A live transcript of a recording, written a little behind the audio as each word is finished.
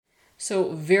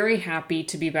So, very happy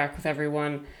to be back with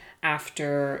everyone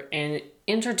after an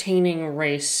entertaining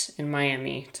race in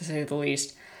Miami, to say the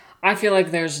least. I feel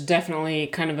like there's definitely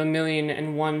kind of a million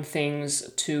and one things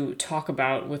to talk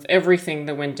about with everything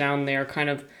that went down there, kind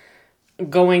of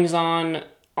goings on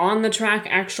the track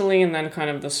actually, and then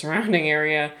kind of the surrounding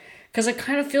area, because it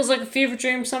kind of feels like a fever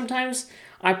dream sometimes.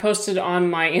 I posted on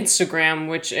my Instagram,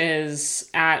 which is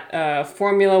at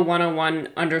Formula 101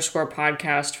 underscore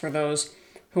podcast for those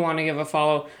who want to give a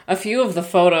follow, a few of the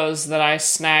photos that I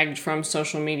snagged from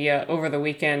social media over the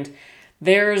weekend.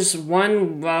 There's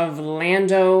one of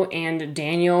Lando and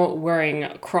Daniel wearing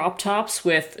crop tops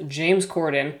with James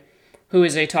Corden, who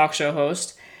is a talk show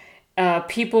host.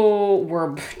 People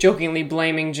were jokingly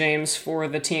blaming James for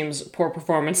the team's poor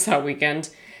performance that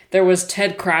weekend. There was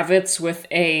Ted Kravitz with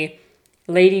a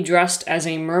lady dressed as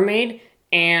a mermaid,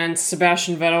 and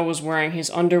Sebastian Vettel was wearing his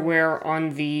underwear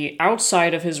on the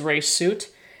outside of his race suit.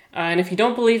 And if you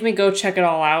don't believe me, go check it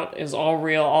all out. It's all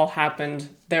real, all happened.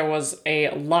 There was a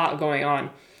lot going on.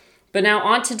 But now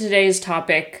on to today's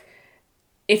topic.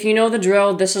 If you know the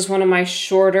drill, this is one of my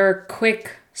shorter,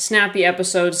 quick, snappy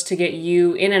episodes to get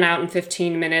you in and out in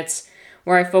 15 minutes,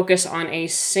 where I focus on a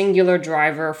singular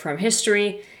driver from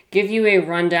history, give you a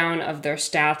rundown of their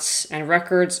stats and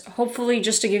records, hopefully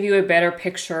just to give you a better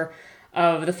picture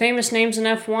of the famous names in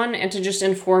F1 and to just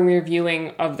inform your viewing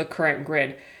of the current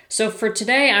grid. So for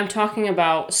today, I'm talking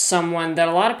about someone that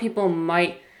a lot of people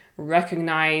might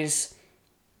recognize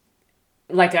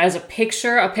like as a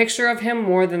picture of him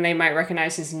more than they might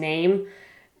recognize his name,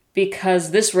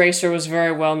 because this racer was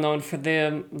very well known for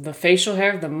the facial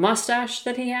hair, the mustache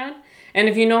that he had. And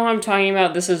if you know who I'm talking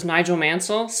about, this is Nigel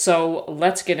Mansell, so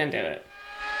let's get into it.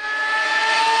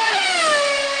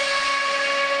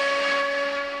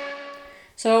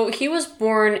 So he was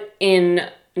born in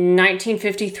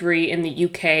 1953 in the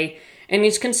UK, and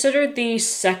he's considered the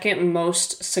second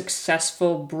most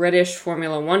successful British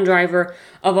Formula One driver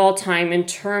of all time in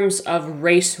terms of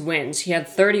race wins. He had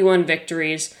 31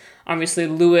 victories. Obviously,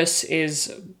 Lewis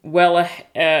is well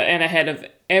and ahead of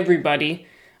everybody,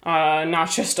 not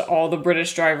just all the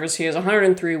British drivers. He has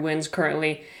 103 wins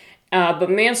currently, but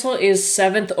Mansell is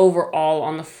 7th overall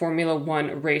on the Formula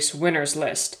One race winners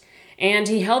list. And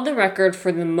he held the record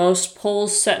for the most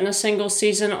poles set in a single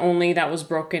season, only that was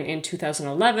broken in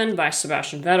 2011 by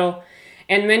Sebastian Vettel.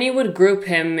 And many would group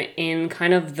him in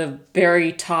kind of the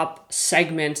very top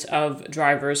segment of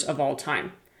drivers of all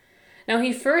time. Now,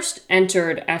 he first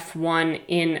entered F1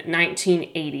 in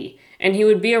 1980, and he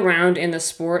would be around in the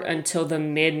sport until the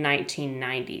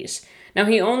mid-1990s. Now,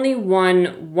 he only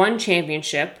won one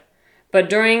championship, but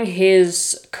during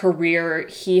his career,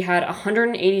 he had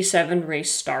 187 race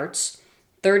starts,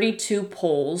 32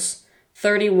 poles,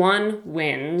 31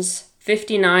 wins,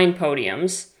 59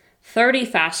 podiums, 30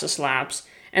 fastest laps,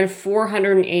 and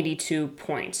 482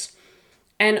 points.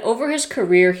 And over his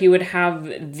career, he would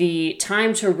have the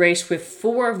time to race with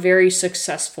four very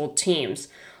successful teams: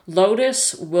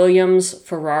 Lotus, Williams,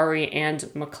 Ferrari, and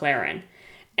McLaren.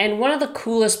 And one of the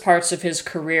coolest parts of his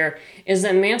career is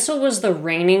that Mansell was the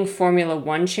reigning Formula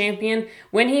One champion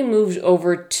when he moved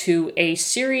over to a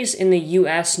series in the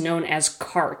US known as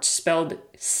CART, spelled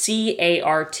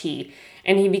C-A-R-T.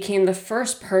 And he became the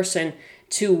first person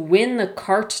to win the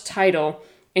CART title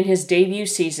in his debut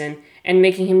season, and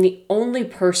making him the only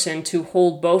person to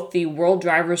hold both the World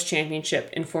Drivers' Championship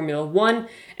in Formula One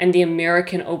and the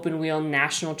American Open Wheel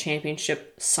National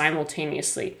Championship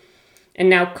simultaneously. And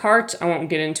now CART, I won't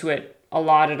get into it a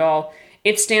lot at all.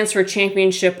 It stands for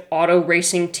Championship Auto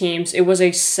Racing Teams. It was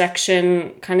a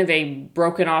section, kind of a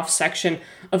broken off section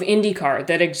of IndyCar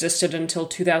that existed until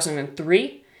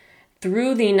 2003.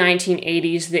 Through the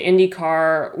 1980s, the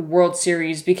IndyCar World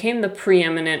Series became the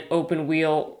preeminent open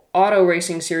wheel auto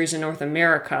racing series in North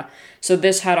America. So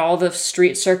this had all the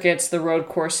street circuits, the road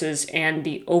courses, and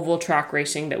the oval track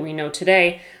racing that we know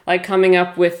today, like coming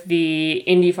up with the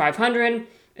Indy 500,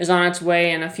 is on its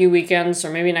way in a few weekends, or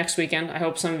maybe next weekend. I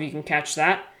hope some of you can catch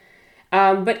that.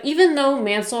 But even though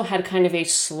Mansell had kind of a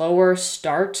slower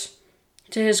start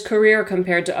to his career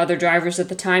compared to other drivers at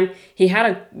the time, he had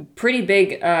a pretty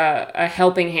big a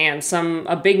helping hand,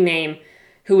 a big name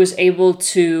who was able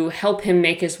to help him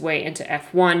make his way into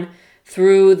F1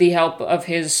 through the help of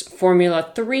his Formula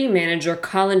 3 manager,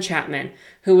 Colin Chapman,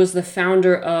 who was the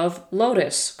founder of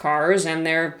Lotus Cars and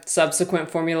their subsequent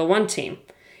Formula 1 team.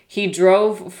 He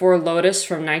drove for Lotus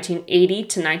from 1980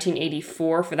 to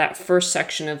 1984 for that first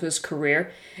section of his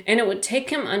career, and it would take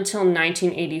him until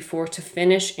 1984 to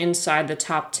finish inside the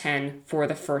top 10 for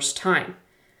the first time.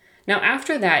 Now,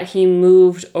 after that, he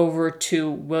moved over to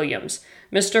Williams.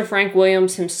 Mr. Frank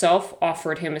Williams himself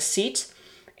offered him a seat,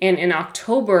 And in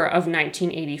October of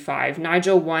 1985,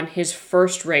 Nigel won his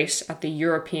first race at the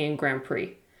European Grand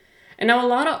Prix. And now a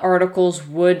lot of articles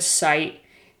would cite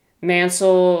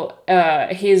Mansell,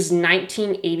 his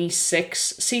 1986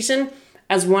 season,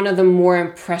 as one of the more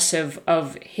impressive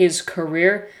of his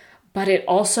career, but it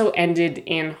also ended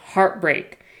in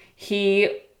heartbreak.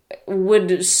 He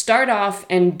would start off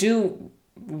and do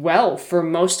well for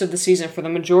most of the season, for the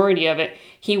majority of it.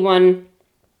 He won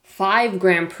 5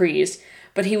 Grand Prix,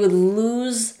 but he would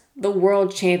lose the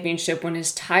World Championship when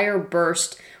his tire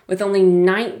burst with only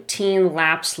 19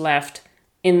 laps left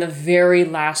in the very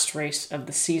last race of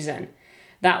the season.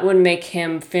 That would make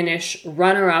him finish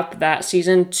runner-up that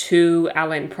season to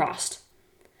Alain Prost.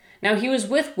 Now, he was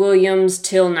with Williams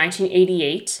till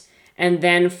 1988, and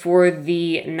then for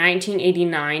the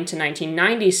 1989 to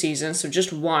 1990 season, so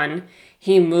just one,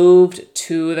 he moved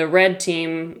to the red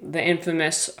team, the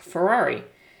infamous Ferrari.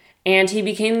 And he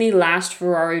became the last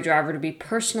Ferrari driver to be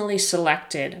personally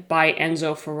selected by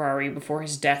Enzo Ferrari before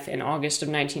his death in August of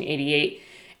 1988.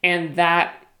 And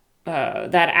that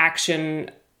action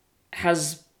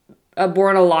has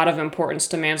borne a lot of importance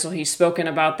to Mansell. He's spoken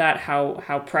about that,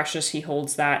 how precious he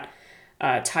holds that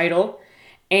title.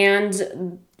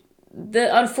 And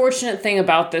the unfortunate thing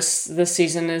about this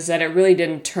season is that it really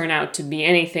didn't turn out to be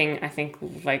anything, I think,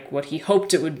 like what he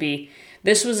hoped it would be.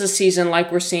 This was a season,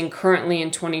 like we're seeing currently in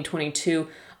 2022,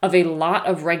 of a lot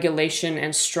of regulation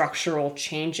and structural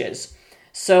changes.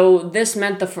 So this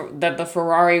meant that the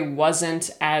Ferrari wasn't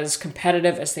as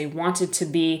competitive as they wanted to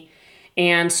be,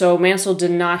 and so Mansell did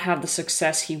not have the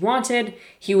success he wanted.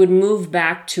 He would move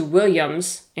back to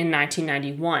Williams in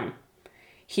 1991.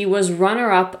 He was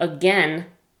runner-up again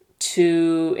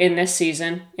in this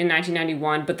season in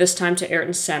 1991, but this time to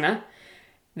Ayrton Senna.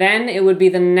 Then it would be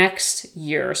the next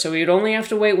year, so he would only have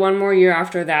to wait one more year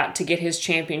after that to get his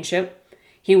championship.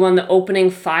 He won the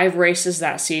opening 5 races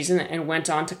that season and went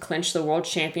on to clinch the World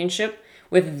Championship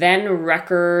with then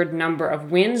record number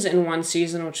of wins in one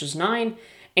season, which was 9,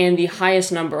 and the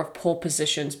highest number of pole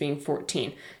positions being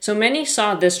 14. So many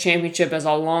saw this championship as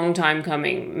a long time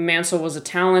coming. Mansell was a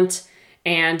talent,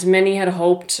 and many had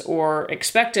hoped, or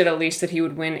expected at least, that he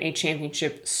would win a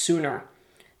championship sooner.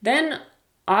 Then,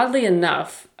 oddly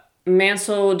enough,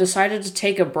 Mansell decided to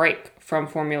take a break from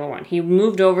Formula One. He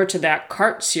moved over to that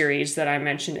kart series that I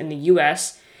mentioned in the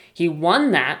US. He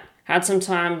won that, had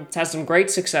some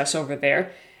great success over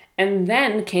there, and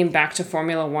then came back to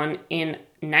Formula One in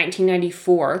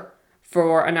 1994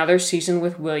 for another season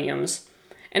with Williams.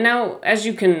 And now, as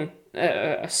you can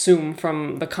assume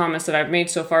from the comments that I've made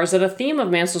so far, is that a theme of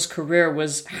Mansell's career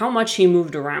was how much he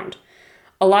moved around.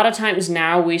 A lot of times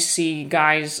now we see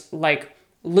guys like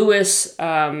Lewis,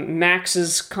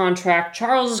 Max's contract,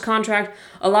 Charles's contract.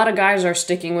 A lot of guys are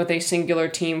sticking with a singular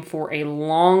team for a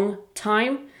long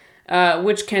time,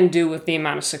 which can do with the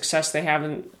amount of success they have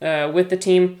with the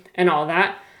team and all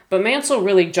that. But Mansell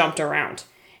really jumped around.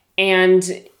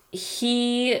 And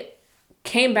he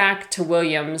came back to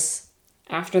Williams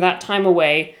after that time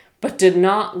away, but did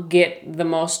not get the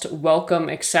most welcome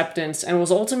acceptance and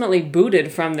was ultimately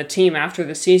booted from the team after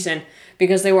the season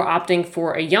because they were opting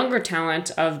for a younger talent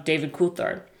of David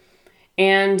Coulthard.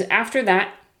 And after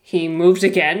that, he moved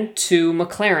again to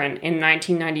McLaren in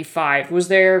 1995, was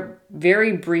there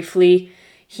very briefly.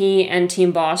 He and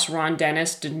team boss Ron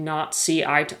Dennis did not see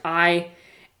eye to eye,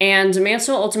 and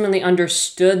Mansell ultimately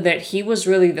understood that he was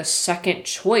really the second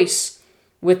choice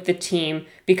with the team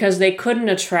because they couldn't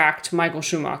attract Michael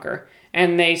Schumacher.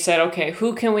 And they said, okay,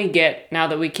 who can we get now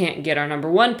that we can't get our number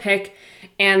 1 pick?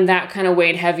 And that kind of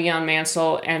weighed heavy on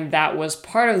Mansell, and that was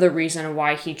part of the reason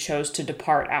why he chose to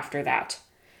depart after that.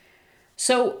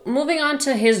 So, moving on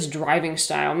to his driving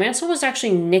style, Mansell was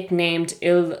actually nicknamed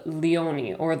Il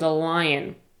Leone, or the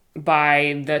Lion,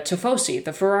 by the Tifosi,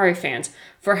 the Ferrari fans,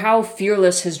 for how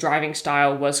fearless his driving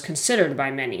style was considered by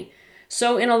many.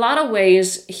 So in a lot of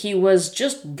ways, he was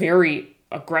just very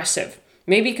aggressive,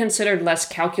 maybe considered less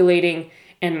calculating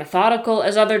and methodical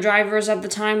as other drivers at the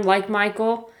time, like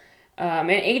Michael.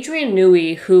 And Adrian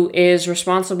Newey, who is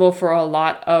responsible for a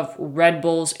lot of Red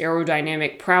Bull's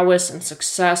aerodynamic prowess and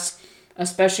success,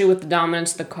 especially with the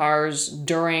dominance of the cars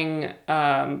during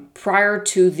prior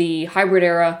to the hybrid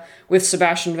era with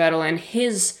Sebastian Vettel and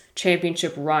his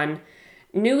championship run,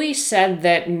 Newey said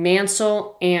that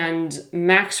Mansell and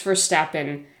Max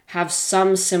Verstappen have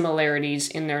some similarities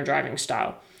in their driving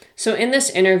style. So in this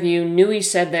interview, Newey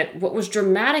said that what was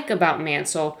dramatic about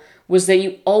Mansell was that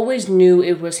you always knew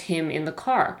it was him in the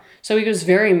car. So he was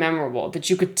very memorable, that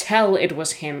you could tell it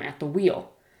was him at the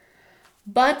wheel.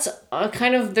 But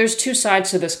there's two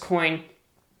sides to this coin.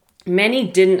 Many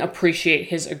didn't appreciate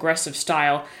his aggressive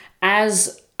style,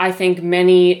 as I think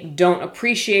many don't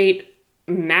appreciate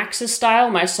Max's style,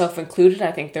 myself included.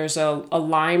 I think there's a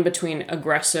line between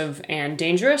aggressive and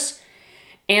dangerous.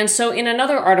 And so in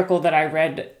another article that I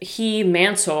read,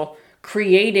 Mansell,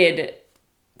 created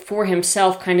for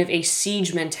himself kind of a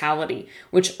siege mentality,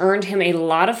 which earned him a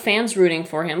lot of fans rooting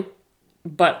for him,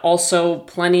 but also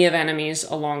plenty of enemies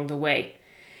along the way.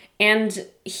 And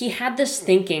he had this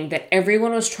thinking that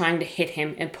everyone was trying to hit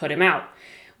him and put him out,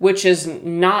 which is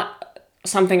not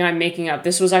something I'm making up.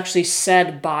 This was actually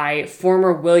said by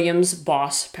former Williams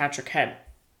boss Patrick Head.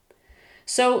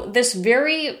 So this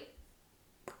very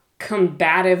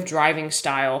combative driving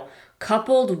style,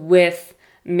 coupled with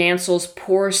Mansell's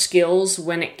poor skills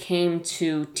when it came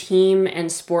to team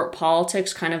and sport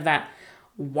politics, kind of that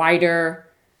wider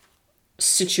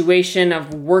situation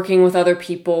of working with other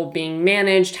people, being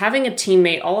managed, having a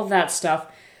teammate, all of that stuff,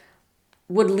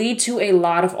 would lead to a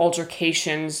lot of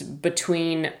altercations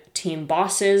between team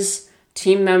bosses,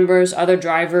 team members, other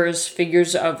drivers,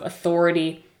 figures of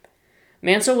authority.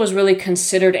 Mansell was really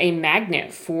considered a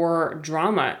magnet for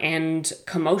drama and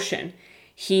commotion.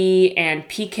 He and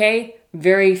Piquet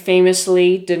very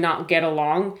famously did not get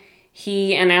along.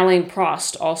 He and Alain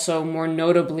Prost also, more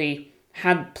notably,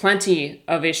 had plenty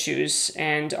of issues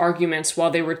and arguments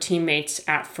while they were teammates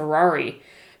at Ferrari,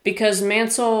 because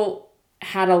Mansell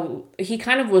he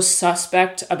kind of was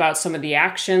suspect about some of the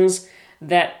actions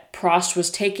that Prost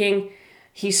was taking.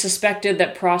 He suspected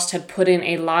that Prost had put in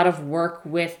a lot of work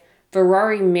with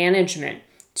Ferrari management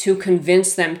to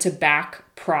convince them to back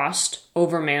Prost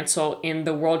over Mansell in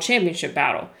the World Championship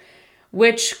battle,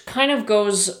 which kind of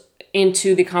goes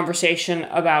into the conversation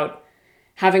about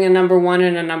having a number one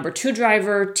and a number two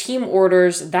driver, team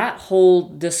orders. That whole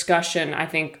discussion, I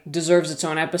think, deserves its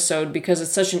own episode because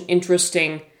it's such an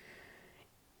interesting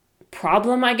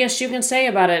problem, I guess you can say,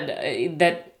 about it,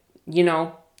 that,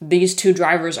 these two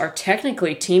drivers are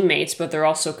technically teammates, but they're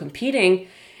also competing,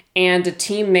 and a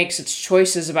team makes its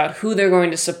choices about who they're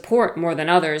going to support more than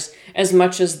others, as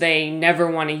much as they never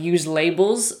want to use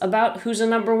labels about who's a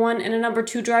number one and a number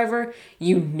two driver.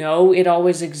 It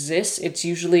always exists. It's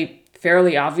usually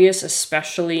fairly obvious,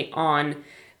 especially on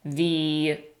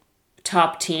the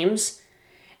top teams.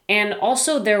 And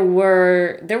also there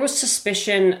was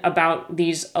suspicion about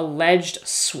these alleged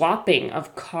swapping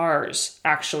of cars,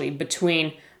 actually,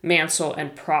 between Mansell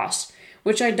and Prost,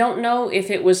 which I don't know if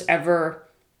it was ever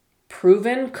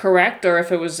proven correct or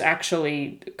if it was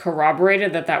actually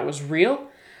corroborated that was real.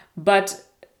 But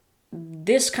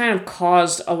this kind of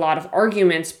caused a lot of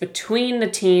arguments between the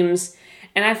teams,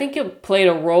 and I think it played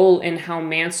a role in how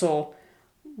Mansell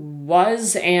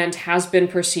was and has been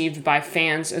perceived by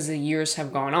fans as the years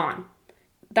have gone on.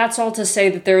 That's all to say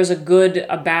that there is a good,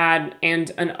 a bad,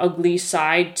 and an ugly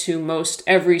side to most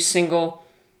every single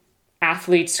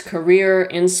athlete's career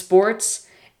in sports,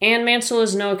 and Mansell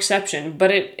is no exception,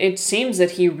 but it seems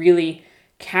that he really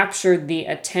captured the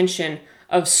attention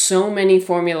of so many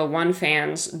Formula One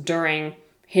fans during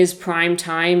his prime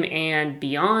time and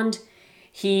beyond.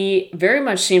 He very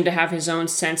much seemed to have his own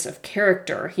sense of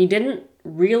character. He didn't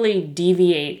really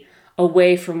deviate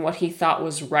away from what he thought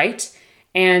was right,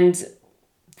 and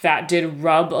that did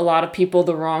rub a lot of people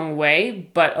the wrong way.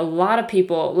 But a lot of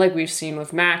people, like we've seen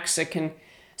with Max,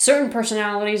 certain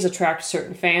personalities attract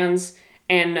certain fans,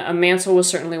 and Mansell was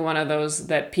certainly one of those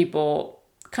that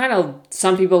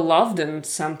some people loved and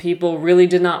some people really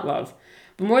did not love.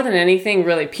 But more than anything,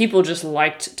 really, people just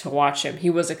liked to watch him. He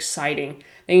was exciting.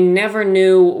 They never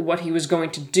knew what he was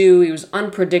going to do. He was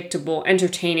unpredictable,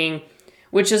 entertaining,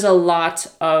 which is a lot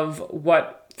of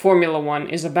what Formula One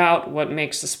is about, what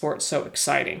makes the sport so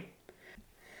exciting.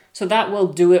 So that will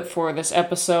do it for this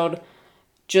episode.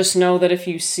 Just know that if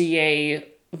you see a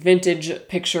vintage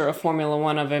picture of Formula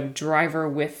One of a driver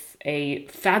with a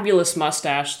fabulous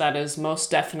mustache, that is most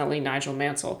definitely Nigel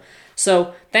Mansell.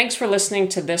 So thanks for listening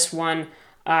to this one.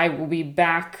 I will be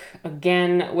back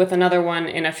again with another one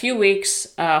in a few weeks.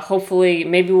 Hopefully,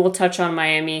 maybe we'll touch on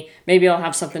Miami. Maybe I'll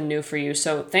have something new for you.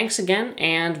 So thanks again,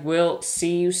 and we'll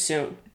see you soon.